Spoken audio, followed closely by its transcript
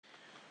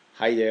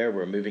Hi there,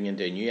 we're moving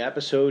into a new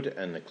episode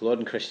in the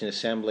Culloden Christian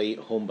Assembly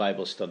Home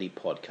Bible Study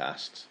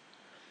Podcasts.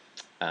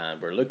 And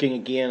we're looking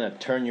again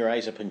at Turn Your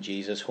Eyes Upon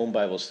Jesus, Home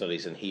Bible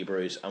Studies in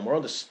Hebrews, and we're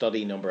on to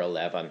study number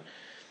 11.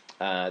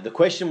 The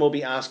question we'll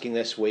be asking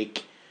this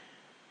week,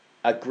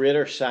 a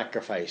greater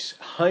sacrifice.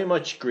 How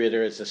much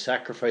greater is the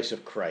sacrifice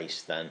of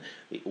Christ than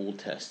the Old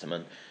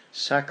Testament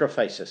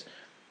sacrifices?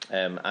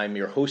 I'm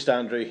your host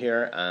Andrew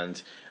here, and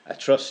I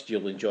trust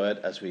you'll enjoy it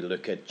as we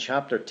look at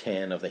chapter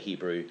 10 of the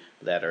Hebrew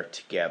letter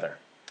together.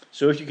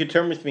 So if you could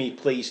turn with me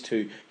please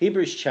to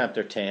Hebrews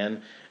chapter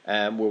 10.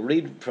 We'll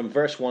read from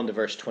verse 1 to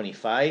verse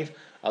 25,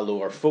 although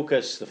the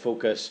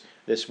focus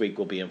this week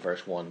will be in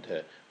verse 1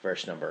 to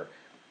verse number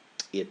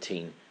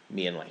 18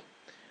 mainly.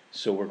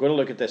 So we're going to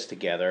look at this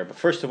together, but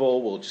first of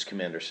all we'll just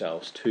commend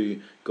ourselves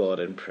to God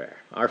in prayer.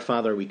 Our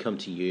Father, we come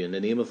to you in the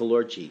name of the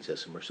Lord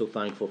Jesus, and we're so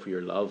thankful for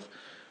your love,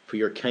 for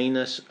your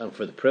kindness, and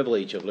for the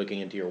privilege of looking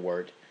into your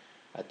word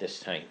at this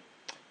time.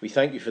 We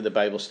thank you for the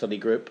Bible study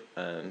group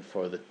and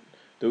for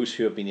those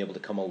who have been able to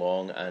come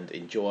along and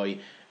enjoy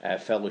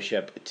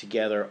fellowship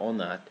together on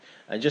that.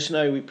 And just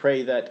now we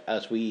pray that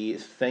as we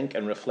think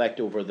and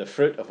reflect over the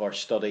fruit of our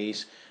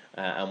studies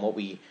and what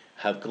we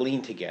have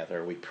gleaned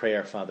together, we pray,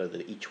 our Father,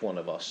 that each one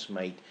of us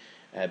might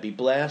be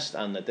blessed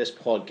and that this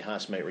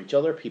podcast might reach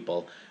other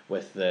people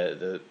with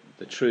the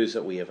truths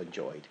that we have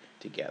enjoyed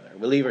together.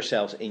 We leave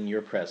ourselves in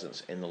your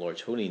presence in the Lord's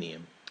holy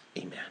name.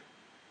 Amen.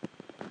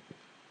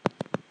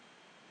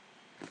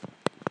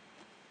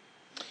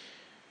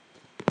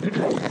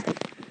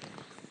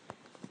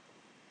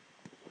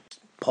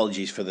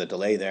 Apologies for the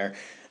delay there.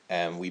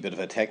 Wee bit of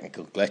a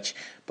technical glitch,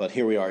 but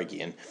here we are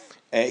again.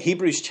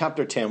 Hebrews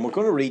chapter 10. We're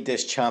going to read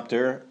this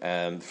chapter,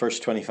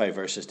 first 25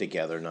 verses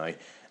together now,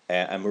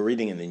 and we're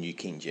reading in the New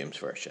King James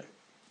Version.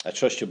 I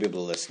trust you'll be able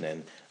to listen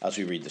in as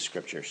we read the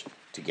scriptures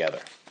together.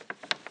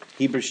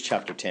 Hebrews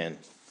chapter 10,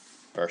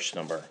 verse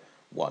number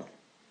 1.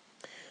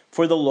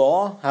 For the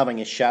law,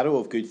 having a shadow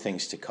of good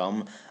things to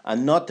come,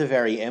 and not the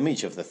very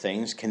image of the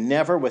things, can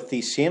never with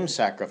these same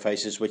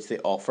sacrifices which they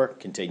offer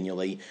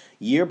continually,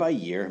 year by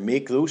year,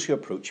 make those who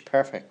approach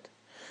perfect.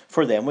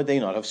 For then would they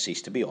not have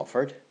ceased to be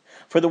offered?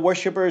 For the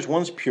worshippers,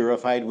 once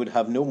purified, would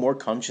have no more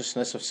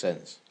consciousness of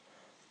sins.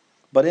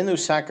 But in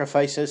those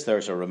sacrifices there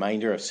is a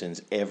reminder of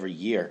sins every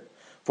year.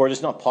 For it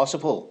is not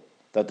possible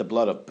that the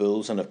blood of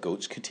bulls and of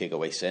goats could take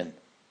away sin.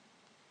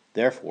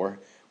 Therefore,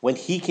 when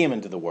he came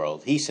into the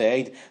world, he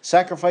said,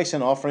 Sacrifice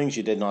and offerings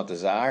you did not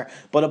desire,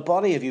 but a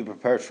body have you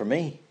prepared for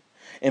me.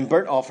 In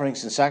burnt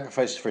offerings and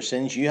sacrifices for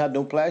sins you had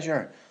no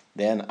pleasure.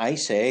 Then I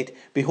said,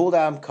 Behold,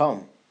 I am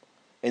come.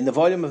 In the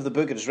volume of the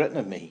book it is written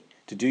of me,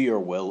 to do your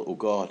will, O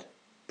God.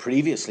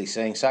 Previously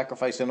saying,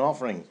 Sacrifice and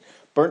offerings,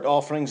 burnt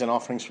offerings and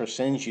offerings for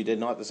sins you did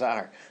not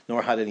desire,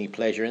 nor had any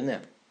pleasure in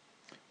them,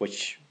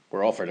 which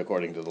were offered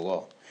according to the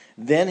law.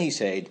 Then he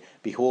said,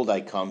 Behold,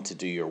 I come to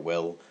do your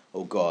will,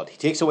 O God. He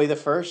takes away the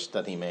first,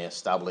 that he may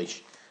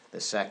establish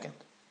the second.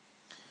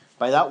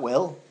 By that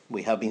will,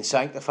 we have been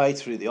sanctified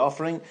through the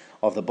offering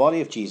of the body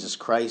of Jesus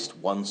Christ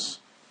once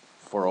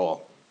for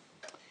all.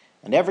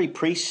 And every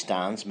priest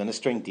stands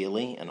ministering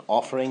daily and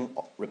offering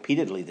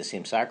repeatedly the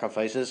same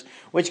sacrifices,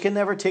 which can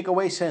never take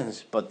away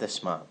sins, but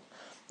this man,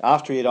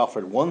 after he had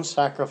offered one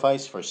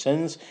sacrifice for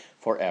sins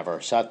forever,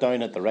 sat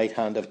down at the right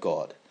hand of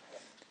God.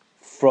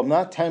 From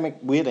that time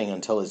waiting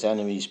until his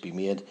enemies be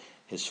made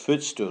his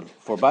footstool.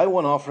 For by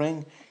one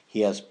offering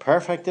he has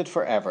perfected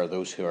forever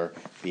those who are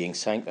being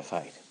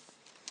sanctified.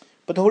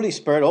 But the Holy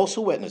Spirit also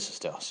witnesses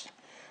to us.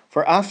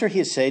 For after he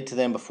has said to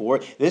them before,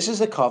 This is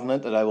the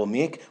covenant that I will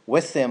make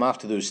with them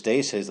after those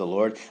days, says the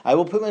Lord. I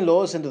will put my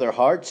laws into their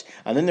hearts,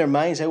 and in their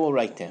minds I will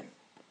write them.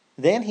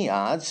 Then he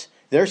adds,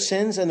 Their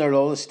sins and their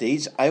lawless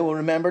deeds I will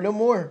remember no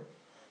more.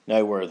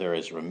 Now where there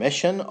is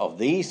remission of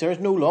these, there is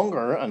no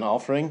longer an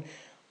offering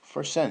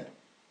for sin.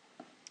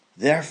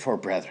 Therefore,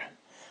 brethren,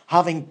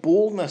 having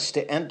boldness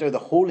to enter the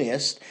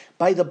holiest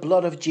by the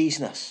blood of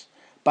Jesus,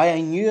 by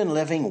a new and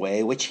living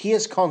way which he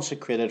has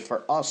consecrated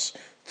for us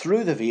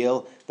through the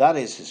veil, that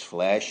is his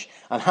flesh,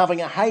 and having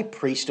a high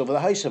priest over the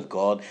house of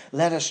God,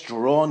 let us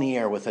draw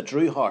near with a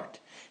true heart,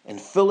 in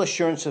full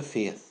assurance of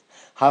faith,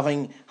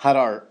 having had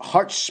our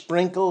hearts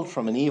sprinkled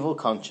from an evil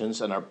conscience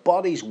and our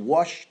bodies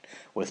washed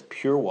with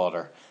pure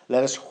water.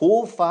 Let us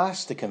hold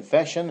fast the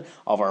confession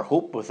of our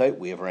hope without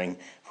wavering,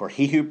 for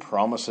he who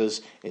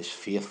promises is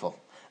faithful.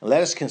 And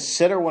let us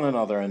consider one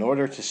another in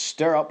order to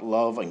stir up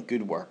love and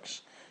good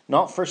works,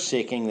 not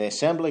forsaking the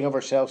assembling of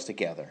ourselves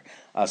together,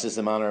 as is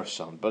the manner of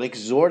some, but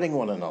exhorting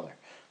one another,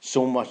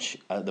 so much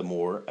the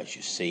more as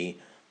you see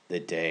the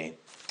day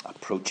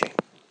approaching.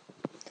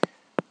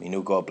 We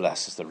know God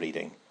blesses the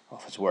reading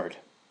of his word.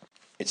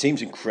 It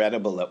seems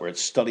incredible that we're at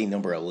study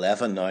number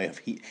 11 now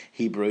of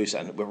Hebrews,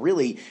 and we're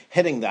really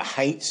hitting the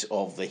heights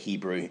of the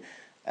Hebrew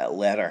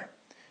letter.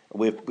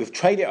 We've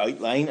tried to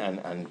outline,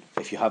 and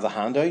if you have the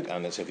handout,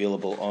 and it's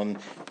available on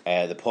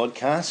the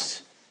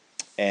podcast,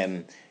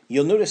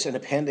 you'll notice in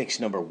appendix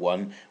number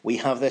 1, we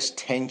have this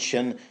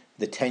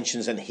the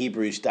tensions in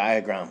Hebrews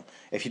diagram.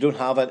 If you don't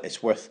have it,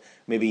 it's worth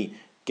maybe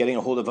getting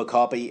a hold of a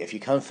copy. If you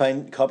can't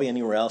find a copy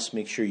anywhere else,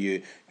 make sure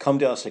you come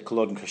to us at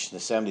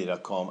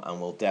cullodenchristianassembly.com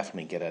and we'll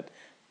definitely get it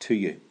to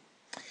you.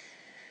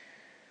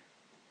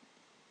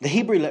 The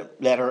Hebrew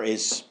letter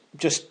is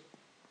just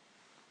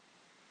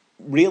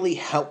really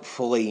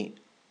helpfully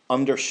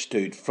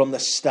understood from the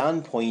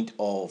standpoint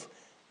of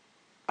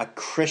a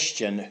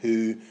Christian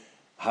who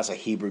has a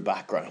Hebrew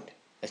background.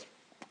 It's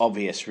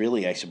obvious,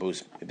 really, I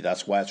suppose. Maybe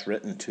that's why it's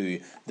written to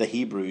the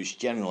Hebrews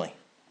generally.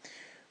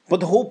 But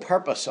the whole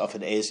purpose of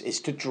it is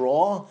to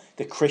draw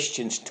the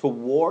Christians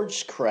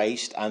towards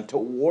Christ and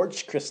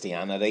towards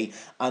Christianity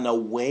and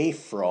away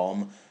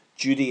from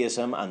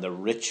Judaism and the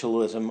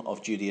ritualism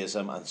of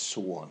Judaism and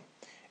so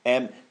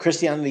on.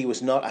 Christianity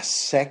was not a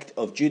sect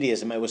of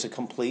Judaism. It was a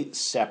complete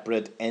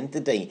separate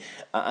entity.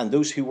 And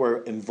those who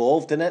were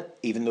involved in it,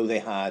 even though they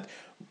had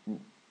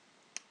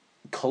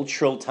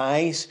cultural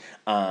ties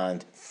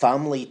and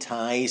family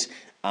ties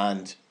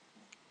and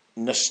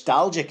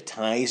nostalgic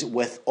ties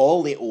with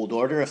all the old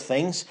order of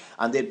things,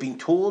 and they'd been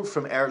told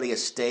from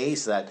earliest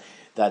days that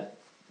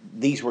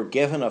these were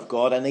given of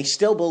God, and they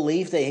still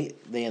believe they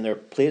in their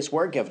place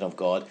were given of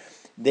God.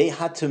 They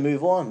had to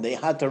move on. They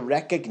had to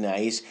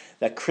recognize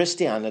that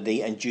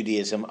Christianity and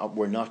Judaism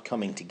were not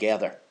coming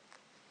together.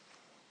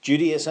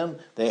 Judaism,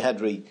 they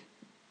had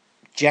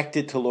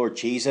rejected to Lord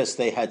Jesus.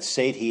 They had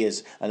said he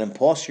is an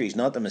impostor. He's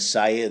not the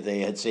Messiah. They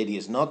had said he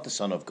is not the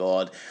Son of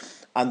God.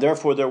 And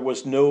therefore there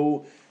was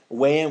no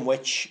way in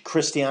which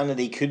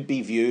Christianity could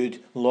be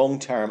viewed long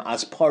term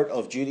as part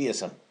of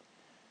Judaism.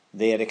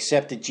 They had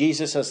accepted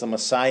Jesus as the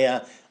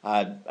Messiah,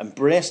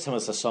 embraced him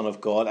as the Son of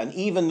God, and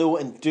even though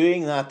in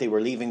doing that they were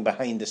leaving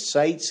behind the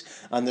sights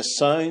and the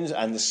sounds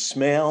and the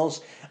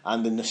smells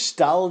and the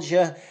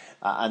nostalgia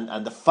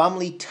and the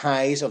family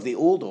ties of the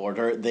old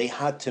order, they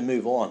had to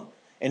move on.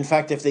 In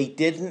fact, if they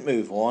didn't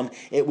move on,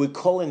 it would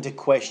call into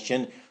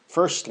question,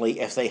 firstly,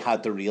 if they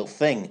had the real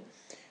thing.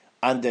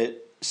 And the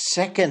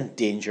second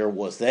danger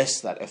was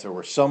this, that if there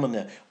were some on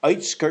the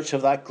outskirts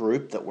of that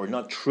group that were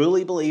not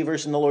truly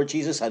believers in the Lord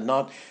Jesus, had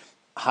not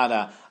had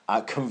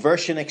a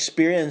conversion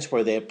experience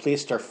where they had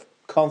placed their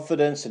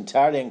confidence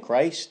entirely in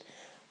Christ,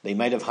 they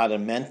might have had a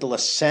mental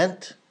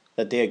assent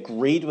that they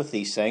agreed with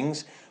these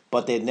things,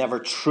 but they had never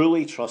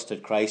truly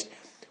trusted Christ.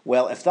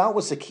 Well, if that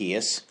was the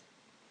case,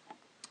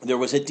 there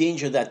was a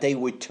danger that they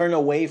would turn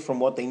away from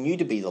what they knew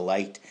to be the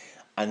light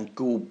and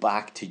go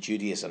back to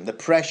Judaism. The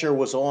pressure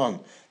was on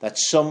that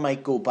some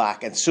might go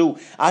back. And so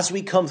as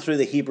we come through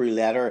the Hebrew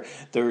letter,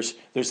 there's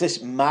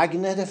this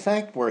magnet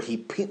effect where he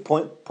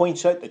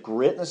points out the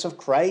greatness of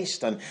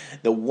Christ and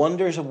the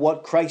wonders of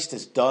what Christ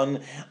has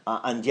done.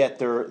 And yet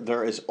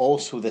there is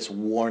also this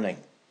warning.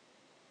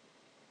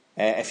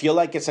 If you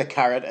like, it's a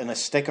carrot and a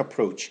stick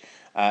approach.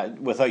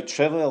 Without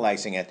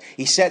trivializing it,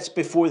 he sets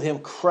before them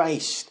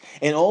Christ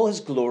in all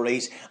his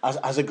glories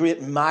as a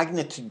great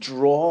magnet to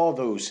draw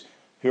those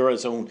who are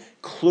his own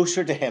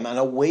closer to him and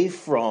away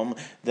from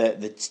the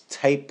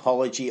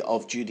typology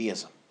of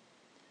Judaism.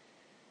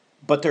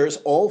 But there's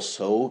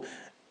also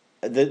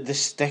the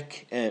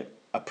stick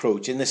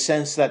approach, in the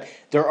sense that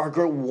there are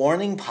great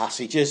warning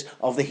passages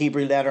of the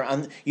Hebrew letter,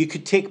 and you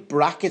could take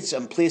brackets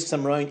and place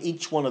them around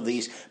each one of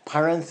these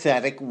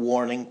parenthetic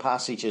warning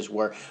passages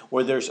where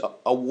there's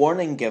a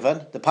warning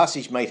given. The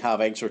passage might have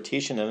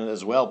exhortation in it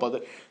as well,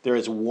 but there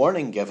is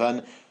warning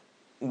given.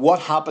 What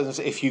happens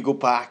if you go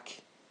back?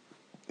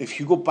 If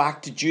you go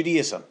back to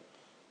Judaism?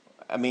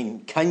 I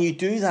mean, can you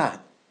do that?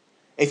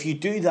 If you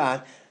do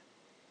that,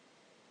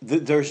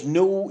 there's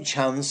no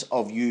chance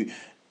of you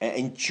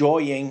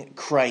enjoying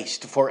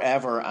Christ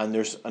forever, and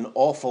there's an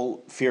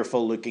awful,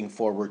 fearful looking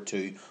forward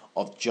to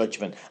of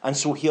judgment. And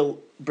so he'll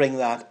bring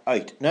that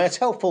out. Now, it's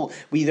helpful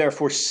we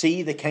therefore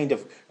see the kind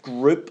of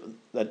group,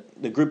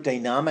 the group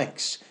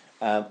dynamics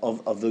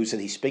of those that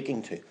he's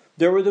speaking to.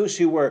 There were those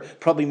who were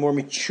probably more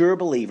mature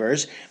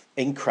believers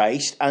in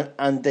Christ,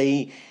 and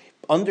they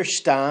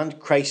understand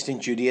Christ and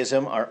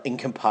Judaism are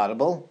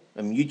incompatible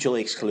and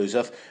mutually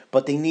exclusive,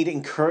 but they need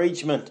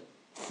encouragement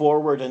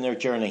forward in their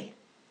journey.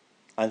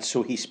 And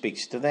so he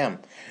speaks to them.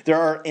 There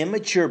are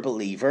immature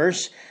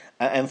believers,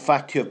 in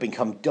fact, who have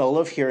become dull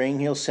of hearing,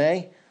 he'll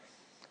say,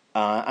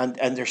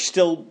 and they're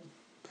still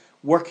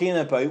working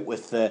about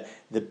with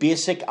the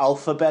basic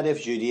alphabet of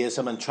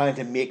Judaism and trying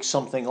to make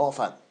something of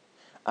it.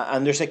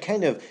 And there's a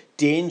kind of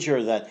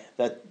danger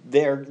that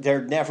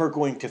they're never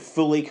going to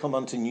fully come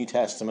onto New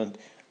Testament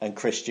and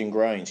Christian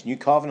grounds, New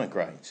Covenant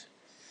grounds.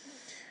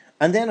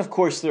 And then, of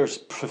course, there's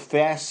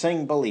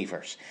professing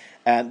believers.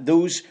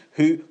 Those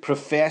who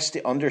profess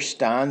to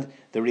understand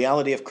the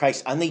reality of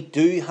Christ, and they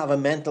do have a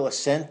mental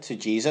assent to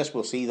Jesus,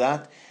 we'll see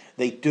that.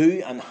 They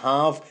do and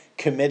have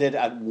committed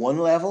at one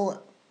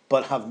level,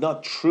 but have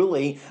not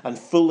truly and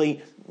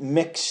fully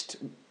mixed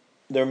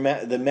the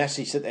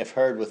message that they've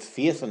heard with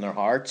faith in their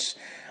hearts.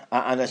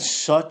 And as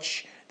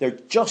such, they're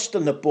just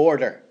on the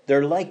border.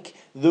 They're like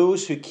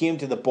those who came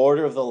to the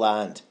border of the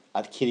land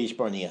at Kadesh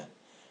Barnea.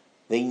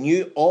 They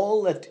knew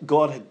all that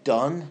God had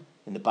done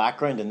in the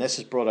background, and this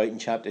is brought out in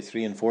chapter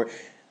 3 and 4.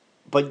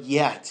 But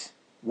yet,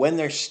 when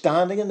they're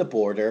standing on the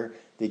border,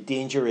 the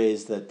danger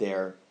is that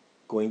they're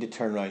going to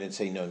turn around and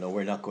say, no,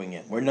 we're not going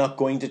in. We're not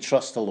going to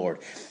trust the Lord.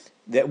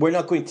 That we're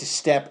not going to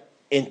step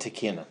into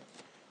Canaan.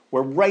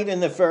 We're right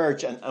in the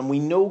verge, and we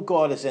know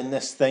God is in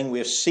this thing. We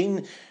have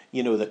seen,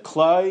 the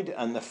cloud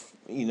and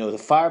the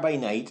fire by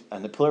night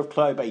and the pillar of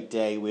cloud by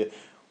day.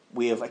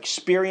 We have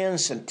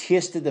experienced and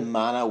tasted the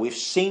manna. We've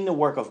seen the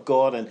work of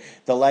God in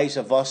the lives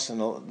of us and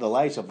the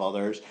lives of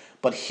others.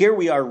 But here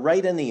we are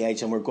right in the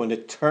edge, and we're going to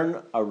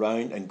turn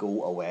around and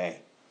go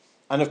away.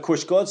 And of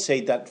course, God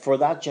said that for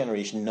that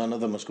generation, none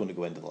of them was going to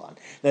go into the land.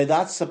 Now,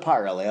 that's the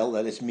parallel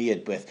that is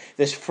made with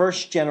this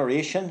first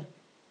generation.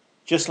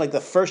 Just like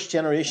the first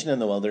generation in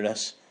the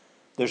wilderness,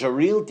 there's a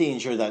real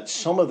danger that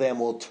some of them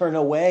will turn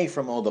away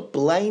from all the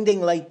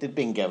blinding light they've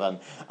been given,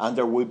 and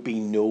there would be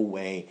no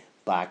way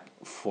back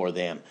for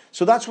them.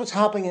 So that's what's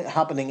happening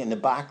in the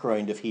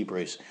background of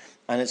Hebrews,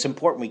 and it's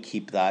important we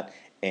keep that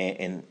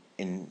in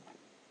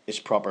its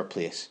proper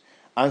place.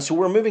 And so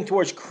we're moving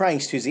towards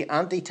Christ, who's the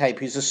antitype,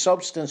 who's the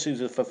substance, who's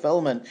the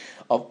fulfillment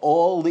of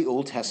all the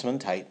Old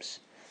Testament types.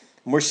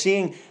 And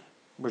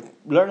we're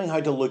learning how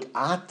to look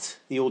at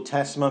the Old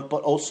Testament,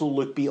 but also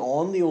look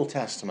beyond the Old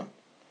Testament.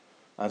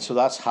 And so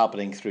that's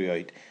happening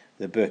throughout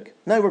the book.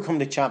 Now we're coming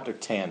to chapter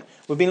 10.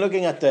 We've been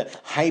looking at the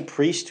high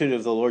priesthood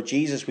of the Lord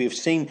Jesus. We've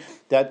seen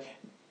that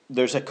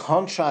there's a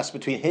contrast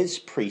between his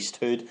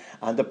priesthood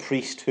and the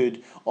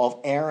priesthood of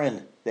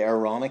Aaron, the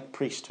Aaronic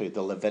priesthood,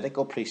 the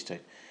Levitical priesthood.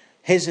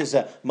 His is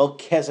a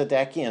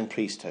Melchizedekian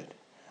priesthood.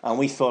 And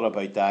we thought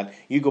about that.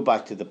 You go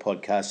back to the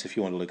podcast if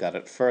you want to look at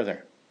it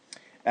further.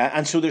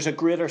 And so there's a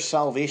greater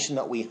salvation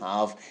that we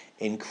have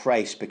in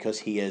Christ because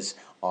he is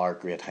our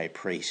great high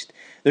priest.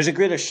 There's a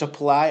greater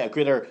supply, a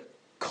greater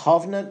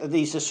covenant that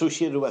he's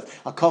associated with,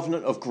 a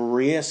covenant of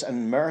grace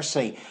and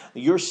mercy.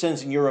 Your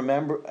sins and your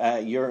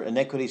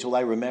iniquities will I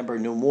remember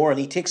no more. And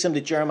he takes them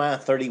to Jeremiah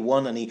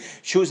 31 and he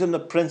shows them the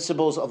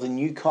principles of the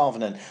new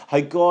covenant,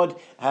 how God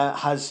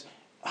has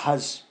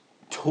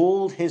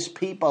told his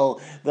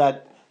people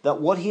that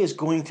what he is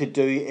going to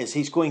do is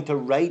he's going to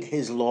write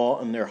his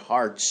law in their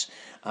hearts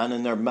and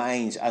in their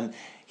minds, and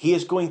he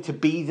is going to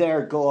be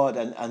their God,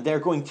 and they're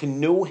going to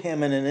know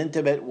him in an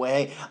intimate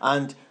way,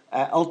 and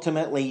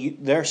ultimately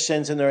their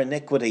sins and their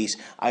iniquities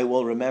I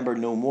will remember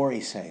no more,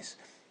 he says.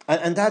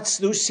 And that's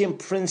those same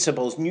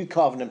principles, new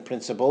covenant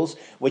principles,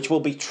 which will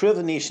be true of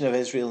the nation of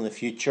Israel in the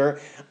future,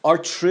 are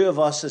true of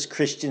us as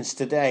Christians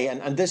today.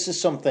 And this is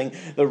something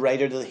the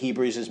writer to the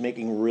Hebrews is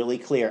making really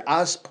clear,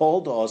 as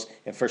Paul does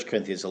in 1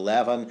 Corinthians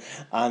 11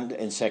 and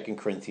in 2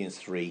 Corinthians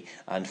 3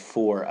 and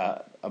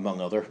 4,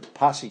 among other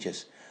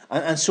passages.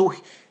 And so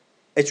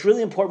it's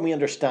really important we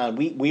understand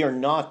we are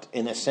not,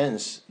 in a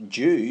sense,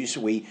 Jews.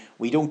 We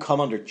don't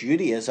come under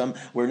Judaism.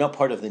 We're not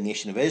part of the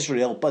nation of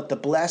Israel. But the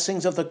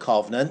blessings of the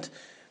covenant,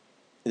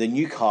 the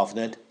new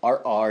covenant,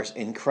 are ours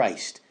in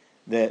Christ.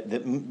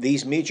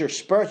 These major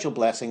spiritual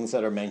blessings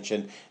that are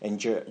mentioned in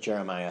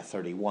Jeremiah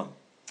 31.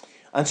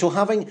 And so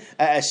having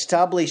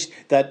established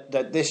that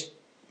this,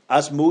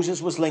 as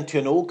Moses was linked to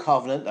an old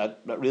covenant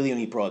that really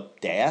only brought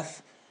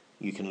death,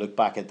 you can look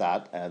back at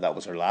that. That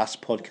was our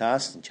last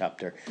podcast, in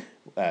chapter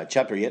 8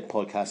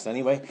 podcast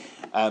anyway.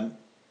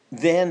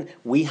 Then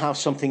we have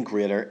something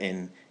greater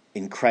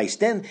in Christ.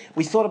 Then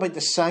we thought about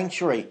the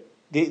sanctuary.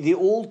 The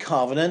old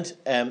covenant,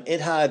 it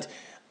had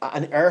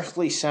an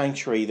earthly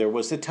sanctuary. There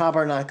was the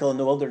tabernacle in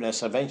the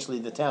wilderness, eventually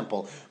the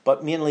temple,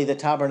 but mainly the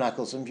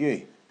tabernacle's in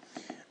view.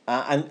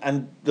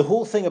 And the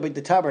whole thing about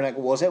the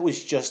tabernacle was it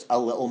was just a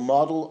little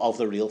model of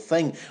the real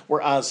thing,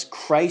 whereas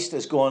Christ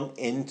has gone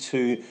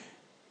into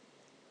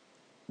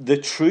the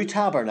true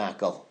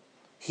tabernacle.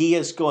 He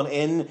has gone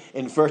in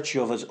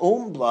virtue of his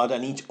own blood,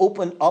 and he's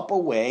opened up a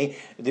way.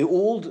 The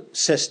old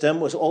system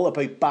was all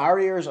about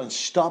barriers and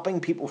stopping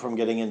people from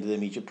getting into the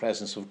immediate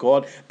presence of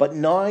God. But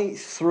now,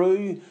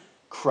 through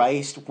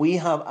Christ, we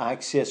have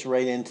access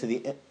right into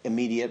the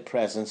immediate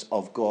presence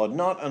of God,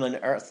 not in an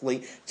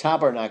earthly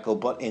tabernacle,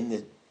 but in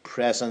the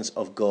presence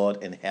of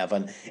God in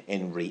heaven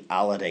in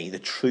reality, the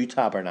true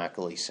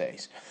tabernacle, he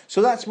says.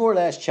 So that's more or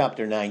less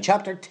chapter 9.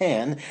 Chapter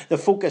 10, the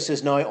focus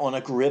is now on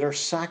a greater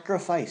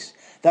sacrifice.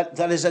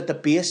 That is at the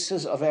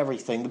basis of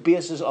everything, the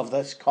basis of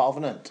this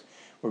covenant,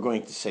 we're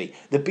going to see.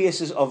 The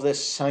basis of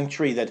this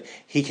sanctuary that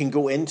he can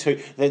go into,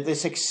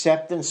 this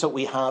acceptance that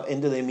we have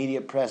into the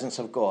immediate presence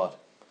of God.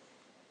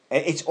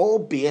 It's all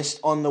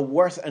based on the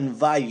worth and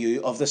value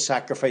of the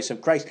sacrifice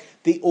of Christ.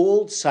 The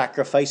old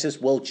sacrifices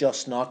will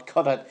just not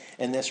cut it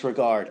in this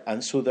regard.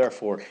 And so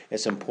therefore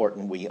it's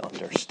important we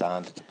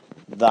understand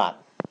that.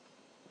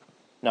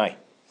 Now,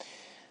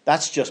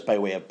 that's just by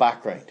way of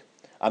background.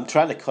 I'm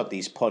trying to cut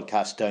these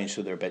podcasts down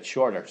so they're a bit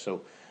shorter.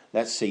 So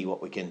let's see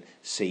what we can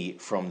see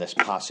from this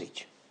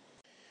passage.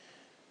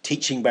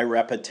 Teaching by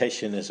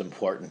repetition is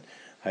important.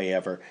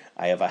 However,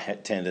 I have a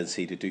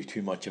tendency to do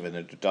too much of an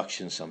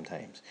introduction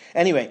sometimes.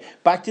 Anyway,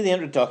 back to the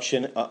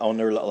introduction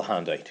on our little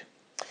handout.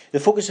 The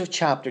focus of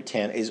chapter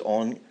 10 is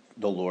on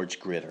the Lord's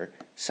greater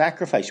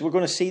sacrifice. We're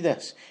going to see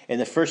this. In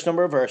the first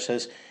number of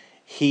verses,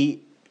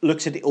 he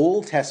looks at the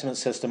Old Testament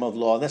system of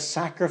law, the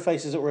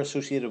sacrifices that were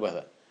associated with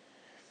it.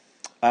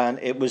 And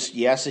it was,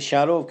 yes, a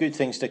shadow of good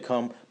things to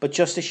come, but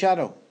just a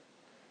shadow.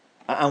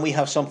 And we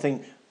have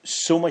something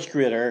so much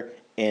greater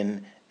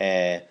in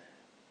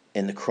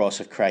the cross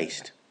of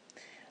Christ.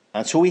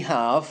 And so we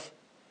have,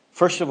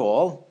 first of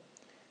all,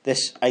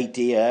 this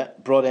idea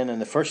brought in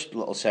the first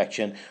little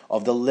section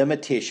of the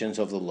limitations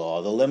of the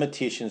law, the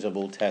limitations of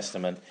Old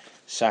Testament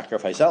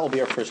sacrifice. That will be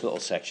our first little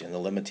section, the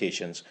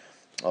limitations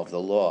of the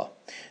law.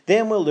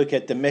 Then we'll look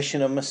at the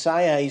mission of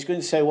Messiah. He's going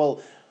to say,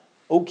 well,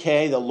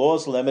 okay, the law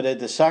is limited,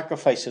 the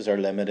sacrifices are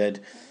limited.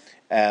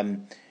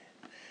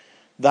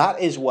 That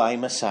is why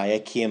Messiah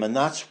came, and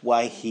that's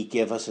why he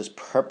gave us his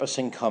purpose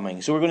in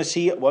coming. So we're going to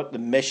see what the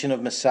mission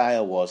of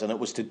Messiah was, and it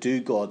was to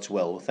do God's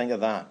will. Think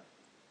of that.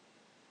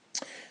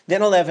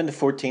 Then 11 to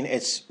 14,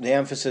 it's the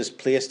emphasis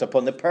placed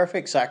upon the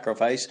perfect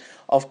sacrifice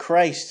of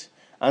Christ.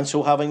 And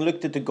so having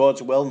looked at the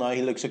God's will, now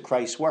he looks at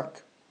Christ's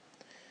work.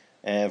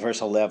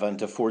 Verse 11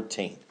 to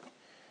 14.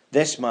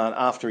 This man,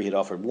 after he had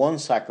offered one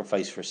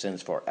sacrifice for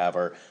sins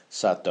forever,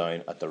 sat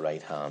down at the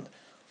right hand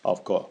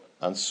of God,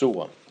 and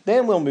so on.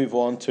 Then we'll move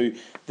on to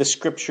the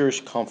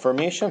Scripture's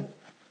confirmation,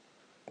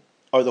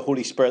 or the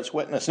Holy Spirit's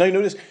witness. Now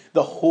notice,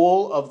 the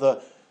whole of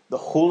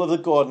the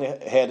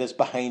Godhead is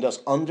behind us,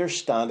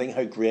 understanding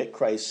how great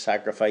Christ's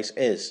sacrifice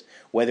is.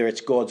 Whether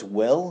it's God's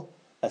will,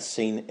 as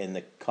seen in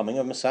the coming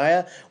of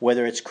Messiah,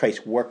 whether it's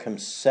Christ's work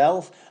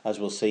himself,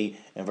 as we'll see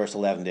in verse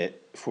 11 to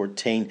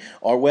 14,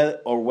 or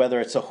whether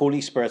it's the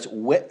Holy Spirit's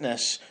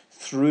witness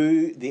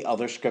through the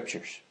other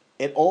Scriptures.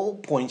 It all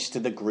points to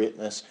the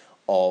greatness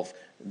of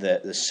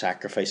the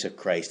sacrifice of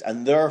Christ,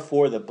 and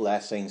therefore the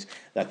blessings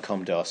that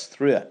come to us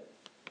through it.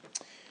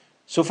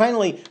 So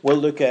finally, we'll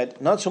look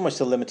at not so much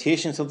the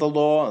limitations of the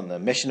law and the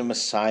mission of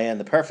Messiah and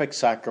the perfect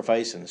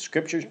sacrifice and the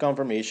Scripture's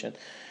confirmation,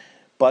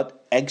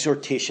 but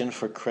exhortation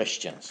for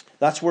Christians.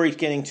 That's where he's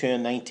getting to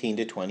in 19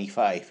 to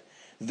 25.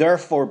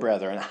 Therefore,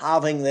 brethren,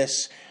 having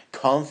this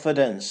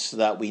confidence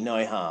that we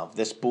now have,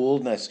 this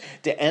boldness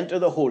to enter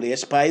the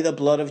holiest by the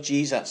blood of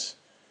Jesus.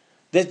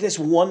 This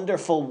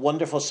wonderful,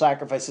 wonderful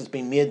sacrifice has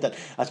been made, that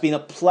has been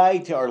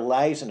applied to our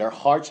lives and our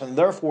hearts, and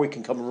therefore we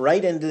can come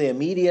right into the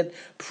immediate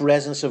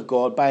presence of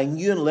God by a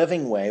new and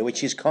living way,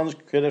 which he's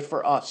consecrated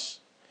for us.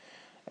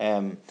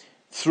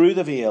 Through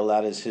the veil,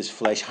 that is his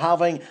flesh,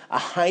 having a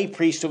high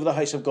priest over the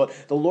house of God.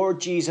 The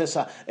Lord Jesus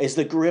is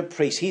the great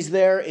priest. He's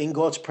there in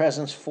God's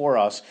presence for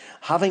us,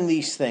 having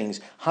these things,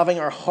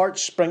 having our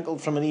hearts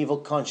sprinkled from an evil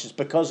conscience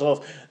because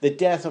of the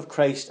death of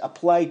Christ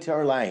applied to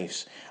our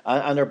lives,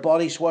 and our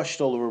bodies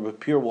washed all over with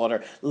pure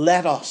water.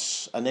 Let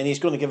us, and then he's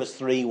going to give us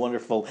three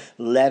wonderful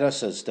let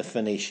us's to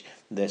finish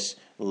this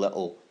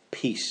little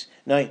piece.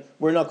 Now,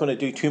 we're not going to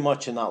do too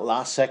much in that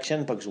last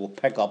section because we'll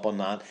pick up on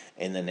that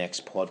in the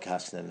next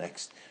podcast, in the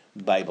next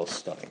Bible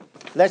study.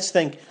 Let's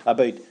think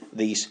about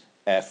these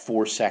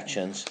 4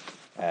 sections,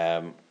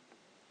 5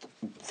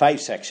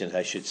 sections,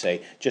 I should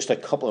say, just a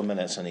couple of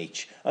minutes on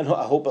each. And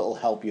I hope it will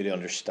help you to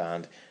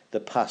understand the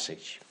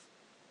passage.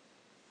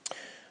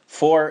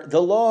 For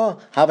the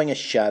law, having a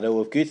shadow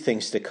of good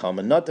things to come,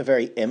 and not the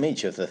very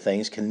image of the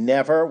things, can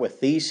never, with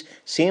these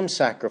same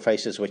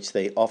sacrifices which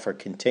they offer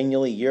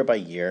continually year by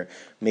year,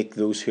 make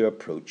those who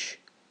approach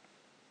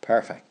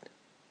perfect.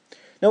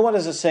 Now, what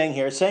is it saying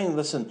here? It's saying,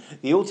 listen,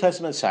 the Old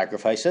Testament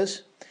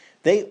sacrifices,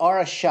 they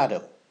are a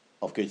shadow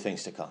of good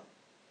things to come.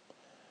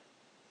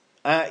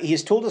 He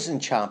has told us in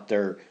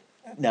chapter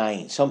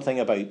 9 something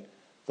about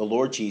the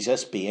Lord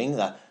Jesus being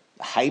the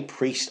high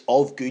priest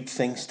of good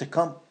things to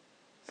come,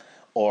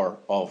 or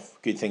of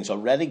good things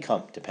already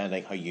come,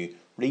 depending how you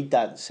read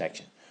that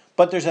section.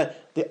 But there's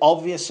the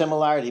obvious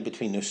similarity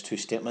between those two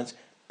statements.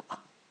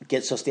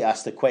 Gets us to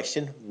ask the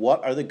question,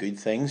 what are the good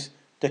things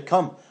to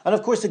come? And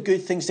of course, the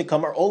good things to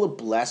come are all the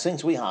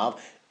blessings we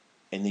have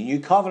in the new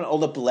covenant, all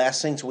the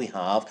blessings we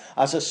have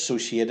as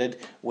associated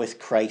with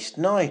Christ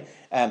now.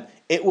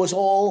 It was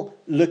all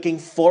looking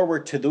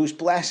forward to those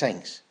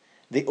blessings.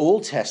 The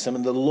Old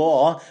Testament, the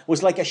law,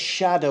 was like a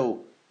shadow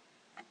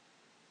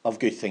of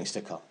good things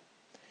to come.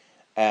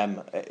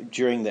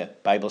 During the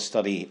Bible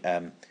study,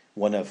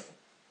 one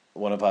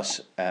of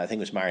us, I think it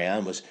was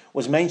Marianne,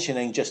 was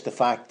mentioning just the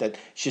fact that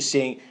she's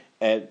seeing,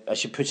 as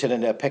she puts it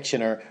into a picture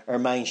in her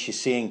mind, she's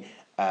seeing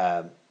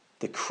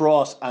the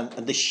cross,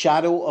 and the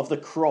shadow of the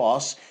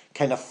cross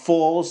kind of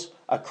falls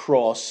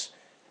across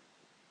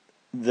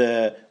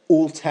the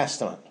Old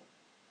Testament.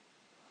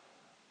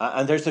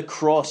 And there's the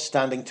cross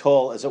standing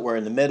tall, as it were,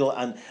 in the middle,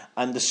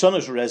 and the sun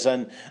has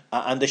risen,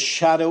 and the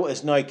shadow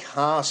is now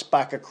cast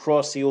back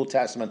across the Old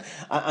Testament.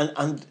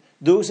 And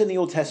those in the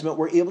Old Testament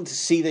were able to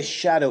see this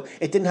shadow.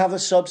 It didn't have the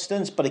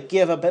substance, but it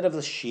gave a bit of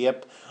the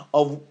shape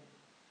of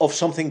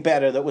something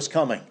better that was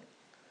coming,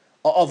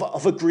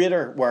 of a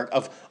greater work,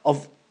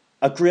 of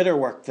a greater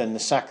work than the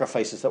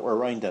sacrifices that were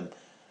around him,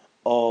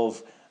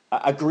 of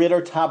a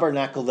greater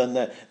tabernacle than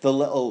the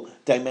little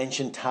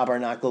dimension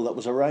tabernacle that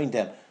was around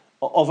him,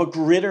 of a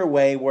greater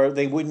way where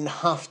they wouldn't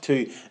have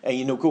to,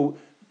 go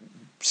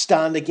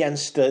stand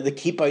against the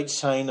keep out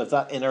sign of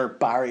that inner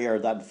barrier,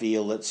 that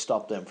veil that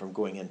stopped them from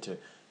going into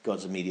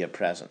God's immediate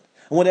presence.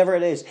 And whatever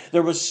it is,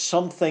 there was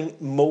something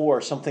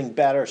more, something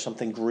better,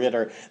 something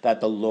greater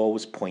that the law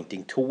was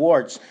pointing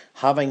towards,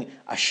 having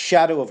a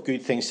shadow of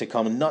good things to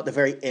come and not the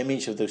very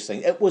image of those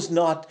things. It was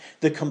not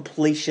the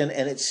completion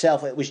in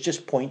itself. It was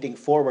just pointing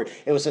forward.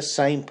 It was a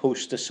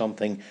signpost to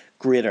something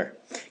greater.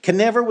 Can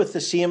never, with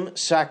the same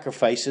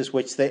sacrifices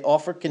which they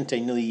offer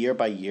continually year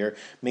by year,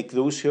 make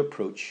those who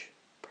approach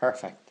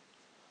perfect.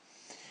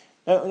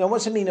 Now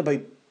what's it mean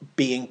about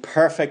being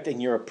perfect in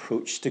your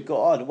approach to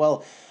God?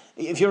 Well,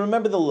 if you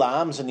remember the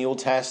lambs in the Old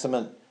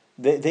Testament,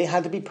 they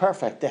had to be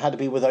perfect. They had to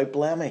be without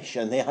blemish.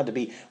 And they had to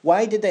be...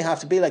 Why did they have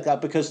to be like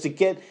that? Because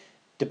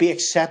to be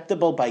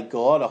acceptable by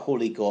God, a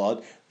holy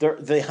God,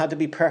 they had to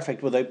be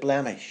perfect without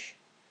blemish,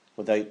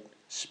 without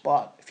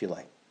spot, if you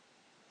like.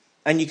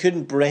 And you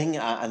couldn't bring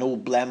an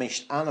old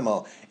blemished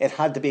animal. It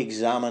had to be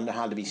examined. It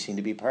had to be seen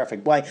to be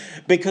perfect. Why?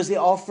 Because the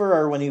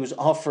offerer, when he was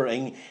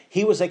offering,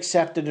 he was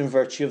accepted in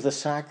virtue of the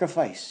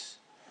sacrifice.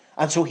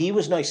 And so he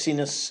was now seen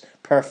as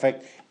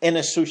perfect in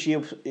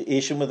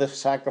association with the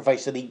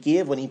sacrifice that he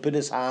gave when he put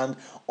his hand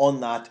on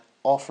that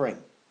offering.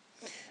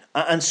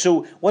 And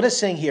so what it's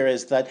saying here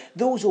is that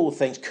those old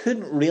things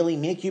couldn't really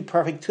make you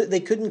perfect.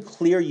 They couldn't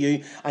clear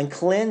you and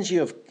cleanse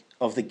you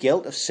of the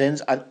guilt of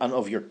sins and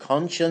of your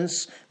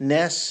consciousness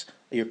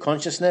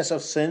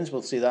of sins.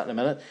 We'll see that in a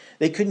minute.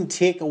 They couldn't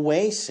take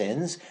away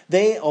sins.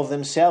 They of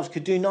themselves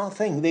could do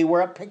nothing. They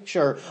were a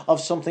picture of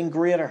something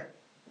greater.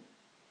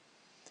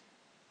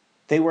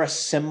 They were a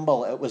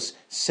symbol. It was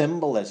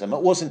symbolism.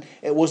 It wasn't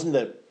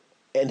the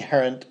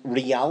inherent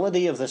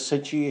reality of the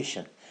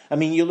situation. I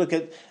mean, you look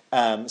at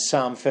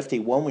Psalm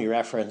 51 we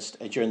referenced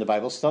during the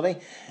Bible study,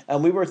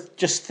 and we were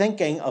just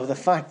thinking of the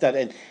fact that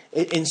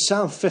in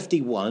Psalm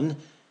 51,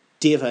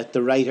 David,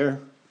 the writer,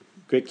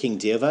 great King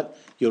David,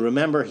 you'll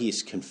remember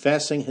he's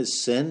confessing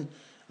his sin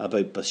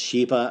about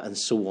Bathsheba and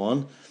so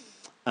on.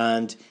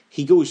 And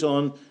he goes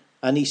on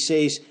and he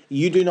says,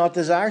 "You do not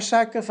desire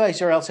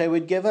sacrifice, or else I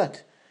would give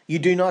it. You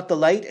do not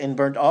delight in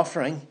burnt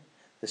offering.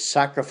 The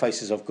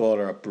sacrifices of God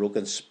are a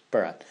broken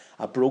spirit,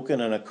 a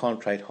broken and a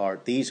contrite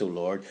heart. These, O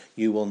Lord,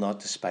 you will not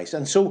despise."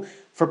 And so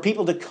for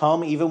people to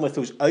come, even with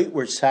those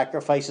outward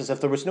sacrifices, if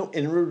there was no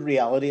inward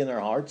reality in their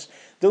hearts,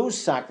 those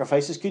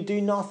sacrifices could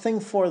do nothing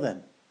for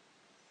them.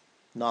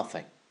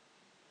 Nothing.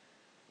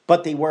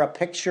 But they were a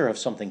picture of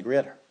something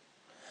greater.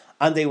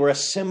 And they were a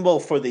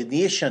symbol for the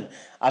nation.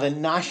 At a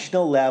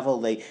national level,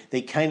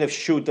 they kind of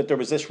showed that there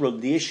was this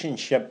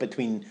relationship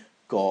between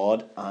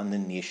God and the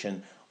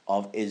nation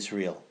of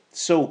Israel.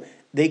 So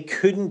they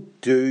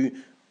couldn't do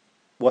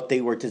what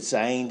they were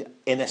designed,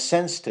 in a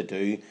sense, to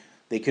do.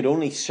 They could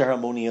only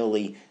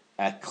ceremonially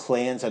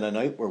cleanse in an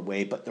outward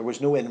way, but there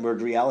was no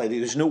inward reality.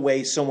 There's no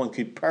way someone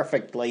could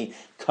perfectly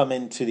come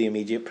into the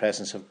immediate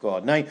presence of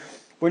God. Now,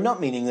 we're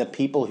not meaning that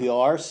people who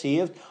are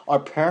saved are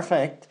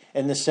perfect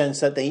in the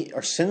sense that they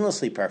are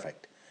sinlessly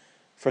perfect.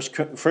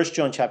 1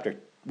 John chapter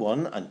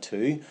 1 and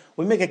 2,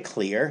 we make it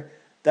clear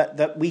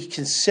that we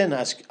can sin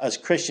as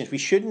Christians. We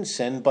shouldn't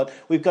sin, but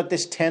we've got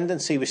this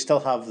tendency. We still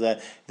have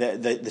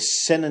the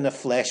sin in the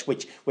flesh,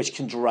 which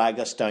can drag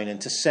us down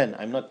into sin.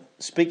 I'm not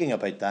speaking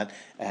about that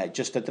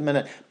just at the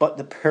minute. But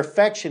the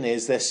perfection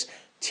is this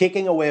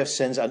taking away of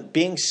sins and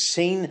being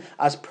seen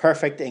as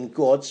perfect in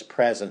God's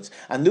presence.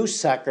 And those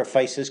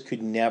sacrifices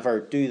could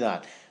never do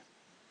that.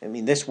 I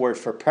mean, this word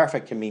for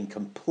perfect can mean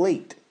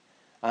complete.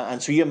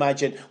 And so you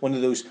imagine one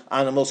of those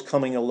animals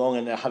coming along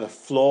and it had a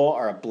flaw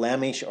or a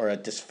blemish or a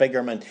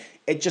disfigurement.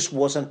 It just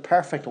wasn't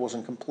perfect. It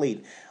wasn't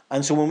complete.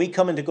 And so when we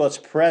come into God's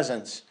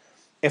presence,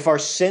 if our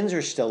sins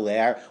are still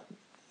there,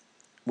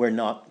 we're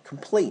not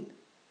complete.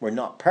 We're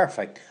not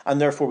perfect. And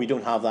therefore we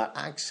don't have that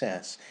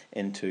access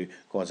into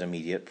God's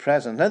immediate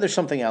presence. Now there's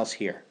something else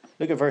here.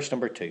 Look at verse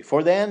number 2.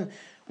 For then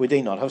would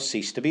they not have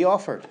ceased to be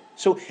offered?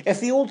 So if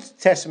the Old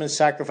Testament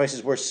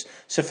sacrifices were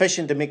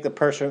sufficient to make the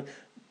person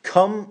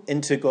come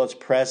into God's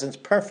presence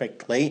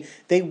perfectly,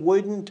 they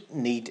wouldn't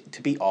need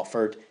to be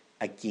offered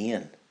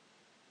again.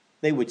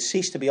 They would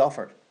cease to be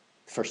offered.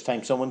 First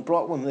time someone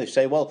brought one, they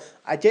say, well,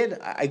 I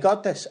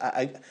got this.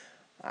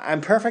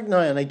 I'm perfect now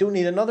and I don't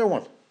need another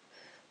one.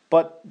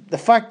 But the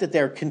fact that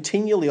they're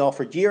continually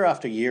offered year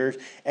after year,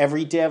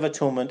 every Day of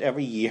Atonement,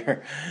 every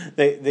year,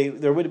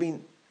 there would have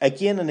been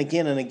again and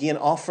again and again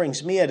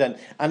offerings made. And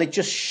it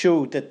just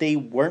showed that they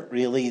weren't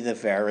really the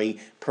very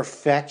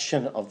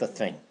perfection of the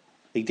thing.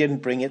 They didn't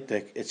bring it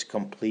to its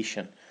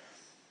completion,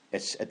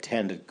 its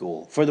intended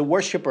goal. For the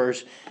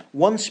worshippers,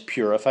 once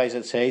purified,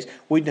 it says,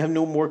 would have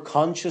no more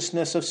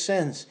consciousness of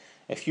sins.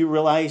 If you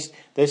realized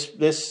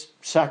this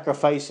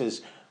sacrifice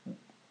is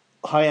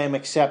how I'm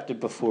accepted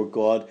before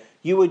God,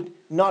 you would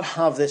not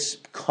have this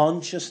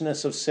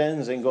consciousness of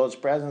sins in God's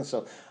presence,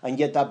 and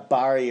yet that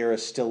barrier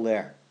is still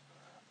there.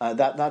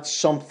 That's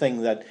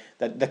something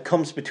that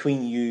comes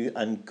between you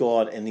and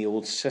God in the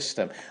old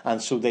system.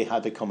 And so they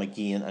had to come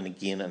again and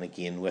again and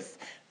again with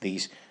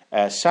these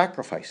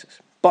sacrifices.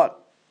 But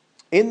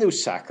in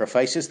those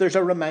sacrifices, there's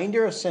a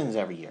reminder of sins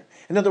every year.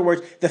 In other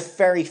words, the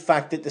very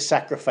fact that the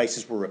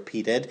sacrifices were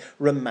repeated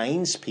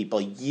reminds people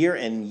year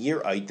in,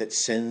 year out that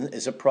sin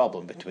is a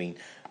problem between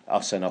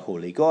us and a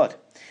holy God.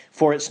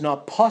 For it's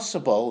not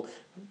possible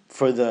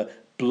for the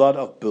blood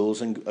of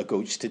bulls and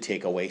goats to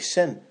take away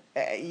sin.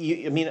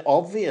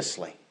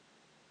 Obviously.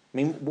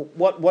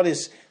 What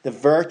is the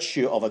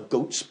virtue of a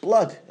goat's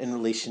blood in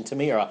relation to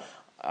me,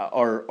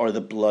 or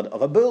the blood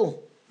of a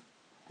bull?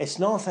 It's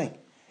nothing.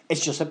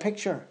 It's just a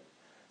picture.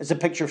 It's a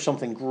picture of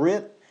something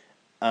great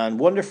and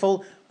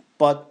wonderful,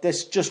 but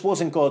this just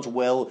wasn't God's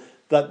will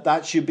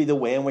that should be the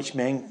way in which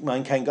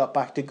mankind got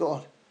back to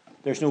God.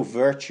 There's no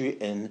virtue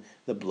in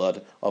the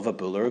blood of a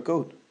bull or a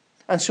goat.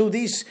 And so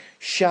these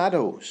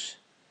shadows,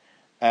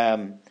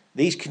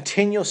 these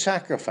continual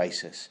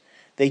sacrifices,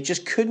 they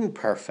just couldn't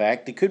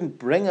perfect, they couldn't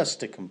bring us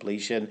to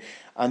completion,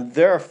 and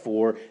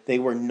therefore they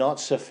were not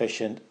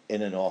sufficient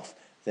in and of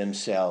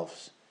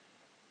themselves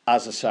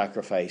as a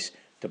sacrifice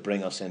to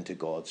bring us into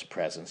God's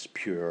presence,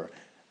 pure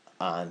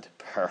and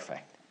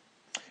perfect.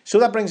 So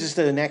that brings us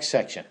to the next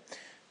section,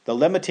 the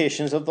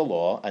limitations of the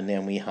law, and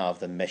then we have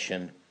the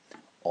mission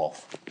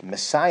of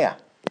Messiah.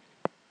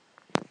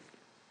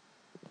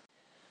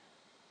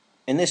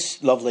 In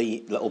this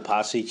lovely little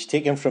passage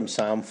taken from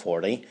Psalm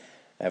 40,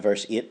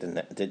 verse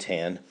 8 to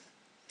 10,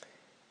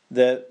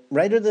 the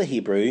writer of the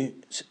Hebrew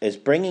is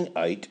bringing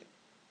out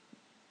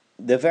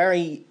the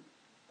very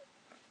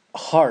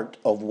heart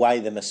of why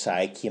the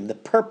Messiah came. The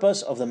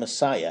purpose of the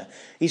Messiah,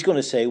 he's going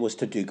to say, was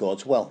to do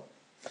God's will.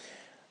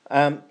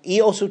 He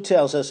also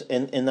tells us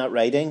in that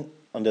writing,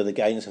 under the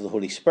guidance of the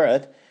Holy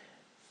Spirit,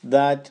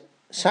 that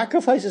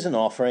sacrifices and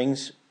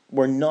offerings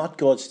were not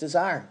God's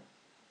desire,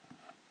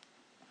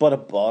 but a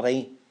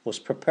body was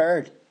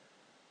prepared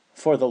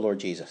for the Lord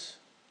Jesus.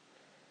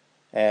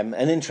 An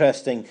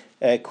interesting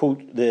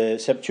quote, the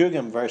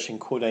Septuagint version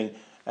quoting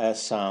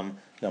Psalm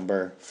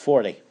number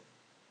 40.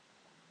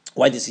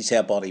 Why does he say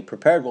a body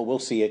prepared? Well, we'll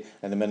see it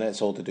in a minute.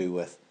 It's all to do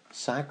with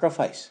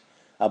sacrifice.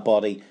 A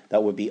body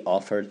that would be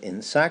offered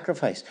in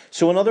sacrifice.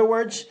 So in other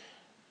words,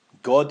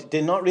 God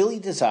did not really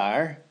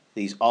desire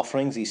these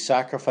offerings, these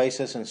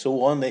sacrifices and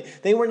so on.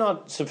 They were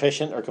not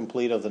sufficient or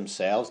complete of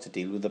themselves to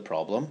deal with the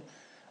problem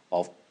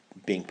of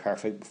being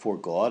perfect before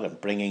God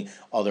and bringing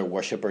other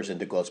worshippers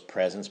into God's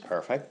presence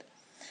perfect.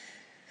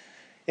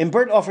 In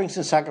burnt offerings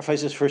and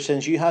sacrifices for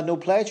sins, you had no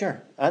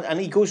pleasure. And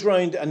he goes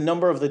round a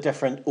number of the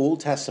different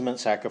Old Testament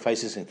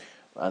sacrifices and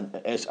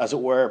as it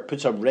were,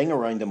 puts a ring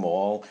around them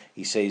all.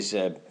 He says,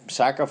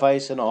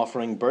 sacrifice and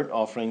offering, burnt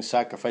offerings,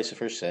 sacrifices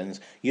for sins.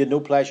 You had no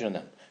pleasure in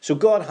them. So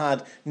God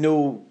had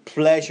no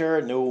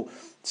pleasure, no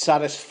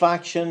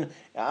satisfaction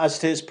as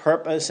to his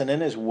purpose and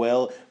in his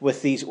will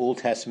with these Old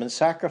Testament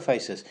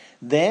sacrifices.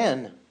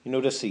 Then, you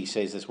notice he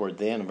says this word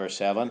then in verse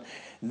 7.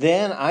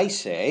 Then I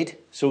said,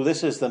 so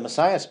this is the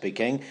Messiah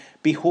speaking,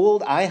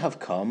 behold, I have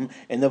come,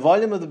 in the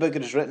volume of the book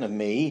it is written of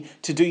me,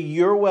 to do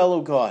your will,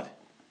 O God.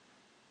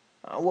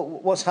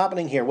 What's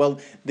happening here?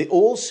 Well, the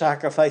old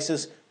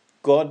sacrifices,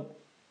 God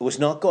was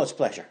not God's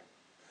pleasure.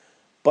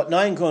 But now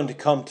I'm going to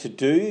come to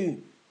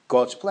do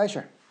God's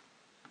pleasure.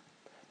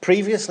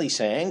 Previously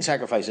saying,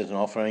 sacrifices and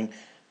offering,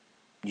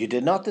 you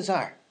did not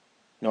desire,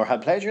 nor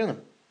had pleasure in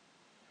them.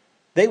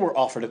 They were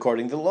offered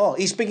according to the law.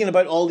 He's speaking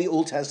about all the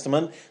Old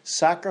Testament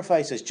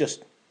sacrifices,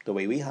 just the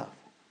way we have.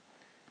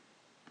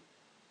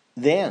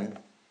 Then,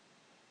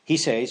 he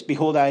says,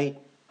 behold, I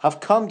have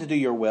come to do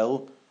your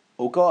will,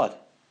 O God.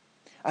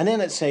 And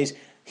then it says,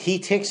 he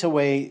takes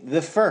away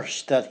the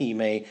first that he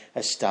may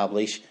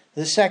establish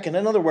the second.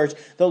 In other words,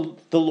 the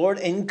Lord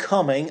in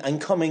coming and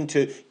coming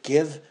to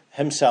give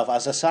himself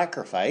as a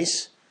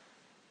sacrifice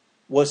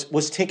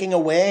was taking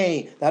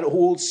away that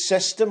old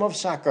system of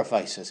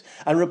sacrifices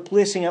and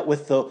replacing it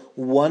with the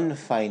one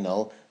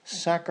final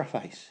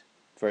sacrifice.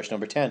 Verse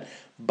number 10.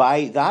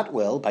 By that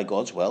will, by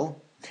God's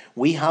will,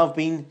 we have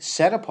been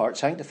set apart,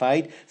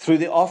 sanctified, through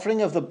the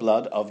offering of the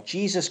blood of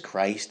Jesus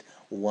Christ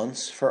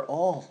once for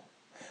all.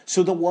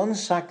 So the one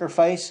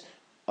sacrifice,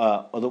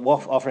 or the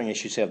offering, I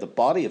should say, of the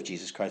body of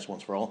Jesus Christ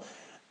once for all,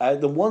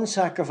 the one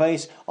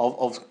sacrifice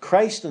of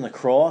Christ on the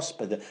cross,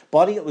 by the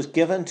body that was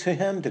given to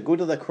him to go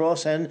to the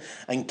cross in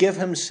and give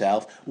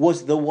himself,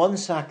 was the one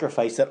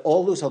sacrifice that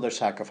all those other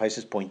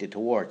sacrifices pointed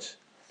towards.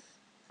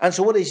 And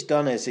so what he's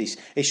done is he's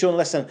shown,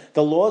 listen,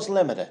 the law's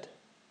limited.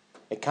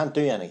 It can't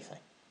do anything.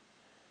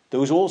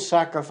 Those old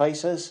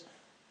sacrifices,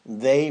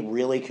 they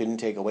really couldn't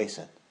take away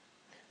sin.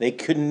 They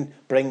couldn't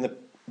bring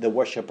the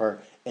worshipper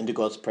into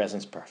God's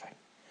presence perfect.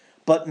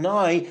 But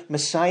now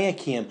Messiah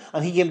came,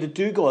 and he came to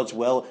do God's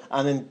will,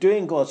 and in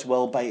doing God's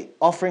will, by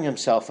offering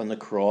himself on the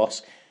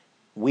cross,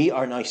 we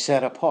are now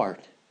set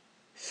apart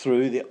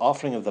through the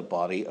offering of the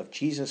body of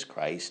Jesus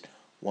Christ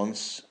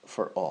once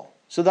for all.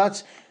 So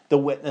that's the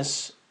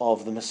witness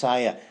of the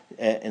Messiah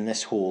in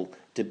this whole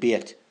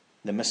debate.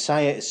 The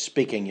Messiah is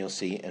speaking, you'll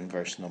see, in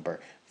verse number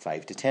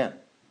 5 to 10,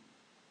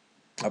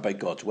 about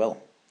God's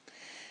will.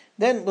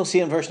 Then we'll see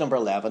in verse number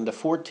 11 to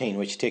 14,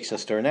 which takes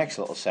us to our next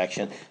little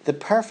section, the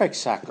perfect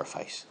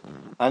sacrifice.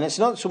 And it's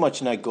not so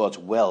much now God's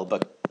will,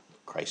 but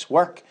Christ's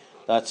work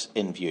that's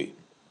in view.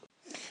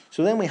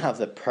 So then we have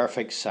the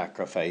perfect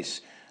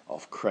sacrifice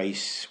of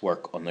Christ's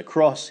work on the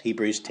cross,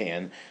 Hebrews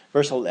 10,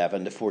 verse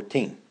 11 to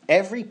 14.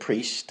 Every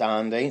priest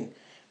standing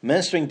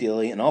ministering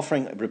daily and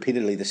offering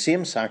repeatedly the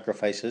same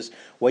sacrifices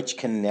which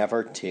can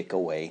never take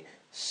away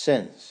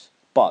sins.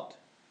 But,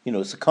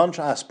 it's a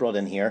contrast brought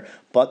in here.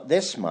 But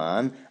this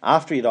man,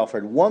 after he had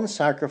offered one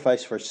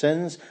sacrifice for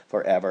sins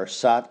forever,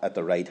 sat at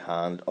the right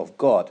hand of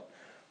God.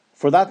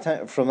 From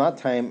that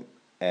time,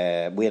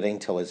 waiting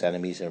till his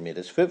enemies are made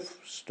his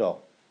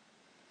footstool.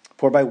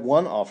 For by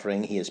one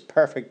offering he has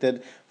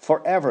perfected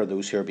forever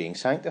those who are being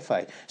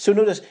sanctified. So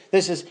notice,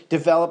 this is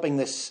developing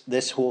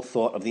this whole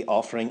thought of the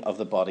offering of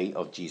the body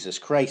of Jesus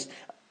Christ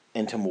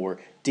into more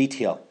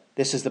detail.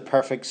 This is the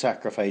perfect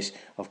sacrifice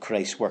of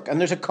Christ's work. And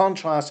there's a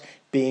contrast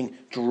being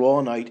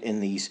drawn out in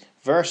these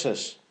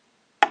verses.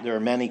 There are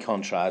many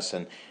contrasts,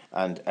 and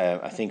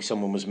I think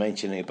someone was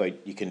mentioning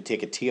about you can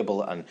take a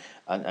table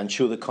and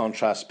show the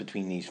contrast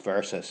between these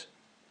verses.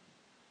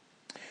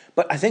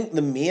 But I think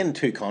the main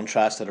two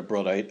contrasts that are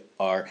brought out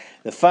are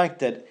the fact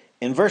that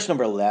in verse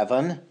number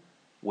 11,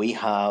 we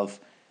have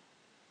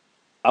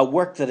a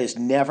work that is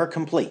never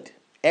complete.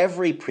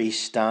 Every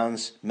priest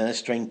stands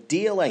ministering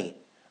daily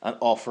and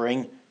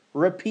offering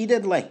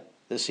repeatedly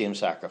the same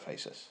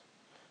sacrifices.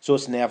 So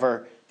it's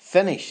never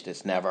finished.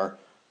 It's never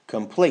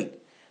complete.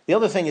 The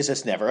other thing is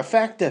it's never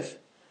effective,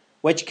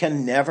 which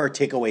can never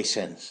take away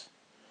sins.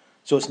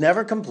 So it's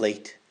never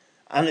complete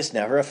and it's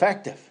never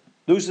effective.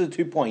 Those are the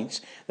 2 points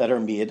that are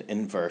made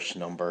in verse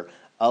number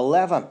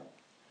 11.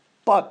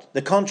 But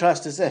the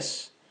contrast is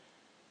this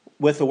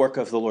with the work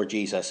of the Lord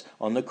Jesus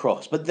on the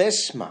cross. But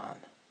this man,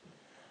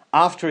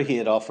 after he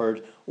had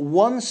offered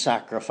one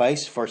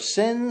sacrifice for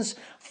sins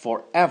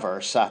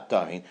forever, sat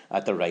down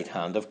at the right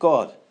hand of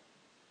God.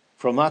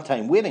 From that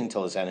time waiting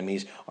till his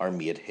enemies are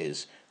made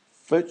his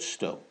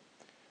footstool.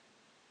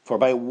 For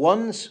by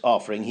one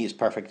offering he has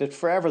perfected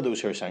forever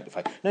those who are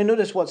sanctified. Now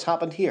notice what's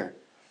happened here.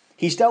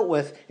 He's dealt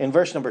with, in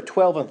verse number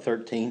 12 and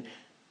 13,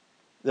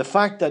 the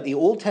fact that the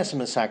Old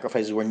Testament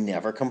sacrifices were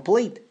never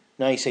complete.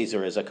 Now he says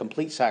there is a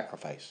complete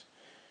sacrifice.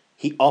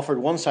 He offered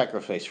one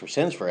sacrifice for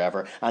sins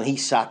forever, and he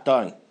sat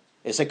down.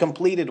 It's a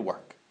completed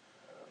work.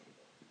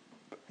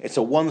 It's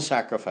a one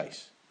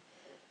sacrifice.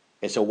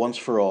 It's a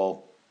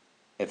once-for-all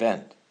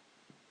event.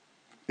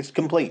 It's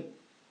complete.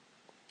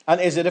 And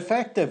is it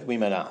effective, we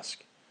might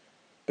ask?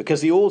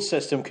 Because the old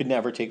system could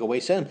never take away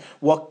sin.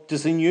 What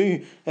does the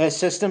new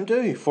system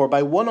do? For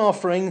by one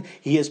offering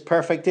he has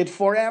perfected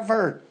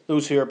forever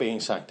those who are being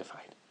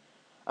sanctified.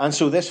 And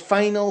so this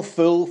final,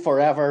 full,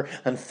 forever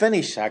and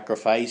finished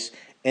sacrifice,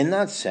 in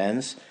that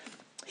sense,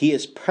 he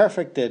has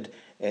perfected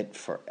it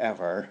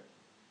forever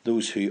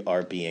those who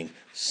are being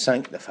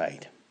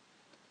sanctified.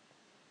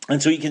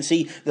 And so you can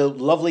see the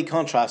lovely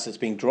contrast that's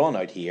being drawn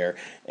out here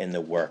in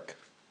the work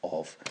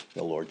of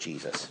the Lord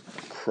Jesus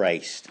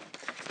Christ.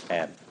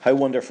 How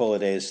wonderful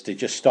it is to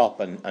just stop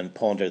and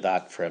ponder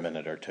that for a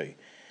minute or two.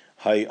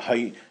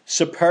 How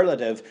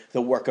superlative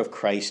the work of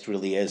Christ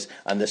really is,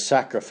 and the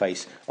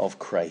sacrifice of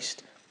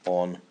Christ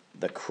on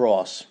the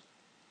cross.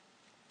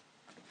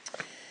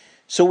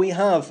 So we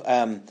have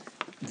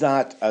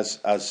that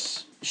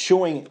as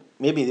showing.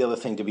 Maybe the other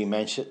thing to be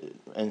mentioned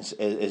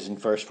is in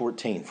verse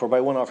 14. For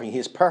by one offering he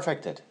is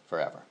perfected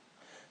forever.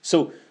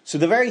 So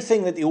the very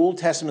thing that the Old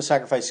Testament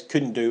sacrifice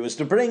couldn't do was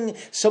to bring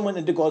someone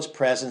into God's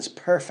presence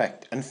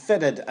perfect and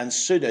fitted and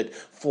suited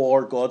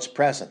for God's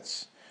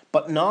presence.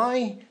 But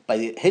now,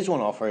 by his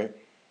one offer,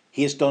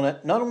 he has done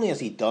it. Not only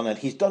has he done it,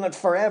 he's done it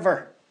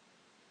forever.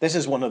 This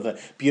is one of the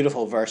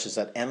beautiful verses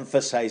that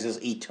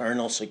emphasizes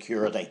eternal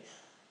security.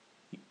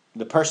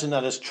 The person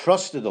that has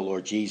trusted the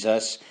Lord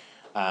Jesus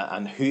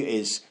and who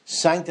is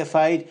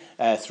sanctified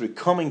through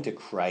coming to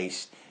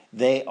Christ,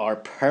 they are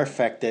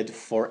perfected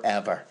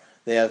forever.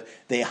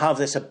 They have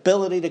this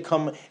ability to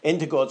come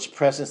into God's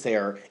presence. They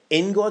are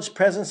in God's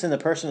presence in the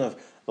person of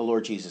the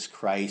Lord Jesus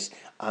Christ,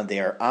 and they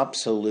are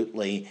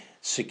absolutely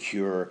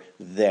secure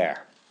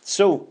there.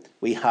 So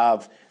we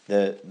have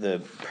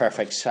the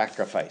perfect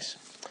sacrifice.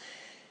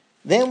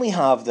 Then we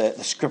have the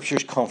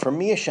Scripture's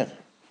confirmation.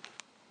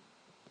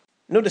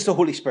 Notice the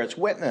Holy Spirit's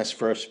witness,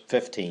 verse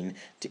 15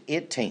 to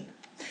 18.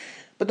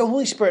 But the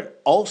Holy Spirit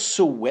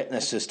also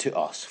witnesses to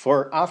us.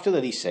 For after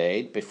that he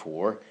said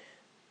before,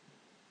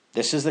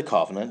 this is the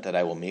covenant that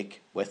I will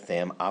make with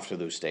them after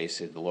those days,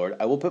 said the Lord.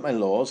 I will put my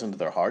laws into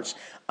their hearts,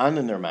 and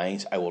in their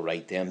minds I will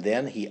write them.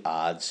 Then he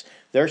adds,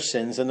 their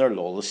sins and their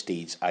lawless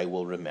deeds I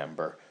will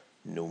remember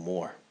no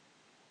more.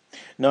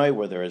 Now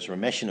where there is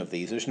remission of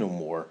these, there's no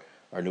more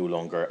or no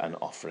longer an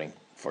offering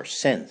for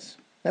sins.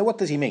 Now what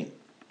does he mean?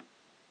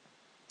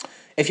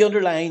 If you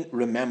underline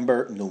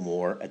remember no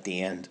more at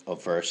the end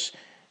of verse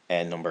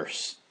number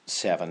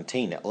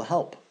 17, it will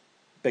help.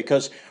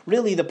 Because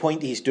really the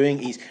point he's doing,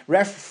 he's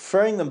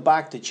referring them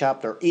back to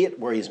chapter 8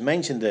 where he's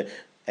mentioned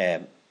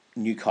the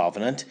new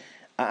covenant.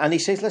 And he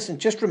says, listen,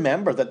 just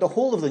remember that the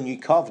whole of the new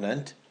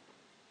covenant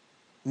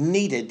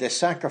needed this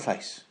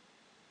sacrifice.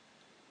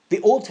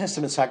 The Old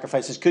Testament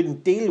sacrifices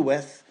couldn't deal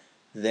with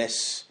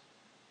this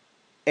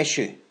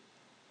issue.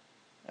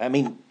 I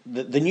mean,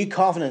 the new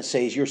covenant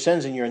says, your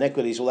sins and your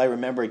iniquities will I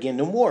remember again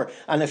no more.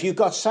 And if you've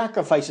got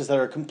sacrifices that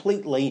are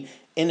completely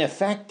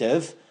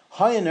ineffective,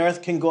 how on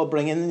earth can God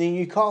bring in the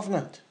new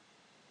covenant?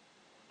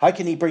 How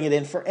can he bring it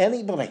in for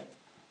anybody?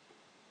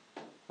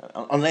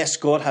 Unless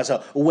God has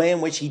a way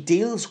in which he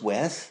deals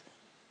with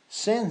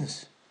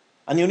sins.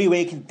 And the only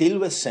way he can deal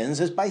with sins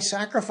is by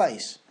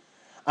sacrifice.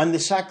 And the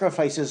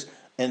sacrifices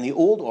in the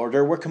old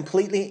order were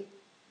completely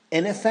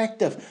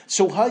ineffective.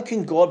 So how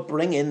can God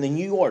bring in the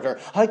new order?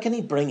 How can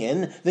he bring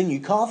in the new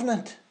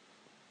covenant?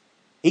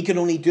 He can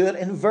only do it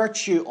in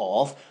virtue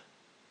of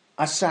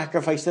a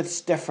sacrifice that's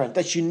different,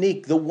 that's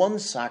unique, the one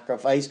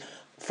sacrifice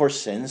for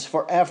sins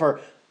forever.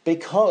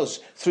 Because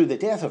through the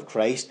death of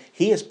Christ,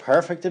 he has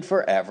perfected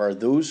forever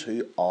those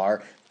who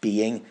are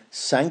being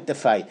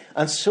sanctified.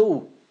 And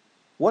so,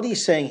 what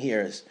he's saying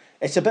here is,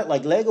 it's a bit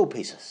like Lego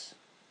pieces.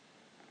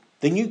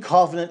 The new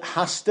covenant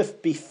has to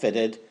be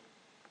fitted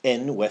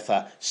in with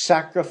a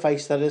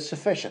sacrifice that is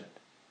sufficient.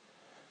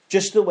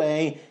 Just the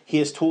way he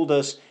has told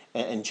us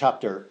in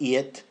chapter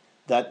 8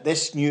 that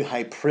this new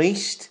high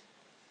priest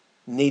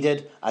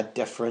needed a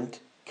different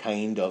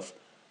kind of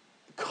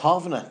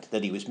covenant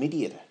that he was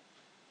mediating.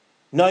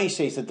 Now he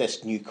says that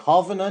this new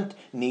covenant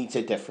needs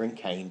a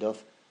different kind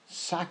of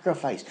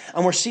sacrifice.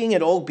 And we're seeing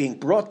it all being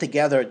brought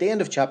together at the end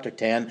of chapter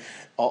 10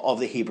 of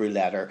the Hebrew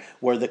letter,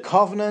 where the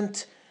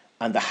covenant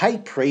and the high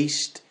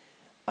priest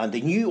and the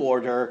new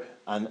order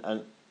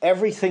and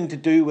everything to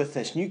do with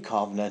this new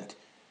covenant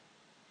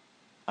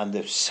and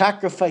the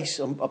sacrifice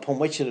upon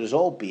which it is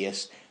all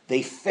based,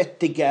 they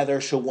fit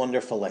together so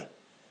wonderfully.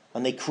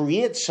 And they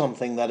create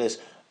something that is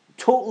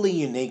totally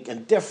unique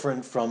and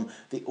different from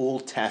the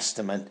Old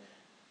Testament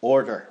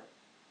order,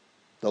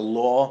 the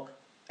law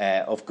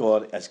of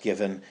God as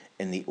given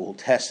in the Old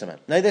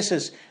Testament. Now this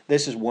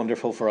is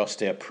wonderful for us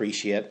to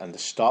appreciate and to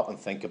stop and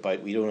think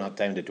about. We don't have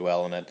time to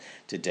dwell on it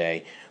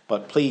today,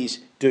 but please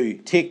do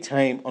take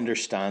time,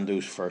 understand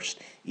those first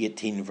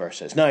 18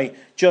 verses. Now,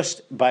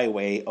 just by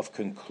way of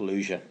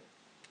conclusion,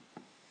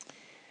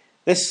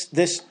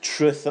 this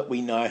truth that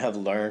we now have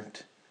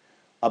learned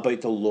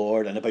about the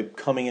Lord and about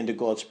coming into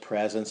God's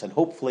presence, and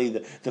hopefully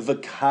the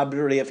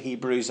vocabulary of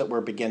Hebrews that we're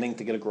beginning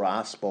to get a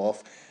grasp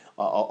of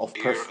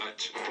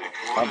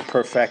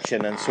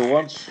perfection and so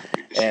on.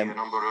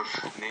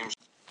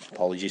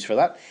 Apologies for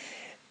that.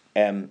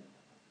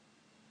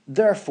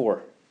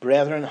 Therefore,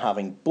 brethren,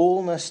 having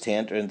boldness to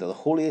enter into the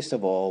holiest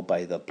of all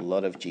by the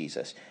blood of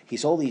Jesus.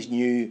 He's all these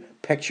new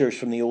pictures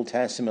from the Old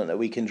Testament that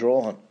we can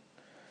draw on.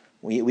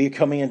 We're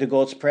coming into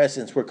God's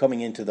presence. We're coming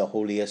into the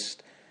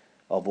holiest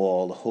of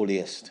all, the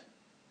holiest.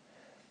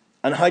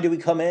 And how do we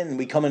come in?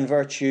 We come in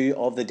virtue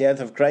of the death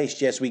of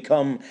Christ. Yes, we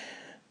come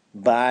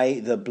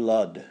by the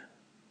blood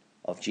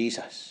of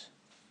Jesus.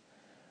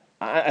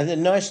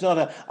 And now it's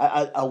not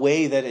a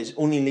way that is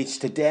only leads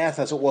to death,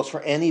 as it was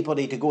for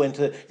anybody to go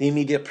into the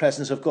immediate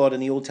presence of God in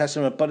the Old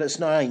Testament, but it's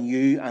now a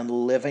new and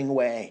living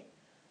way,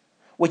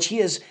 which he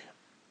has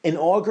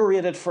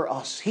inaugurated for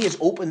us. He has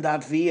opened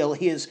that veil.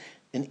 He has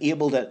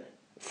enabled it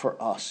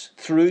for us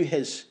through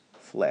his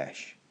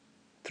flesh,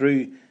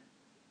 through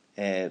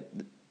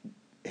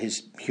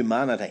his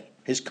humanity.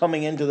 His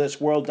coming into this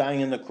world,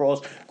 dying on the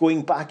cross,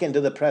 going back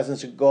into the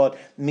presence of God,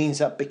 means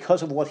that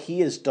because of what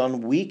he has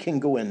done, we can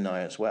go in now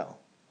as well.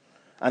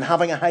 And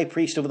having a high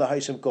priest over the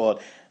house of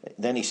God,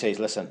 then he says,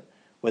 listen,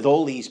 with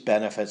all these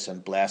benefits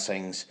and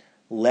blessings,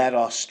 let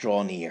us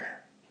draw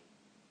near.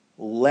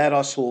 Let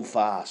us hold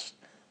fast.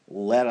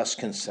 Let us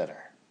consider.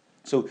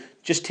 So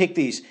just take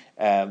these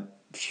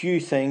few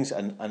things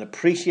and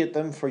appreciate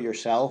them for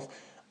yourself.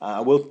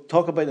 We'll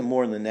talk about them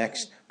more in the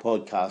next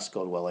podcast,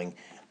 God willing.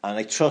 And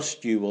I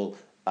trust you will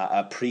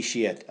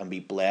appreciate and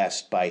be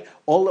blessed by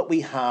all that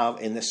we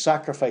have in the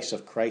sacrifice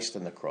of Christ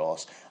on the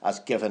cross as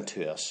given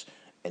to us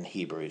in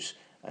Hebrews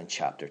and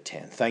chapter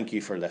 10. Thank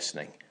you for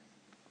listening.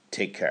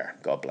 Take care.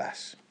 God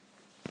bless.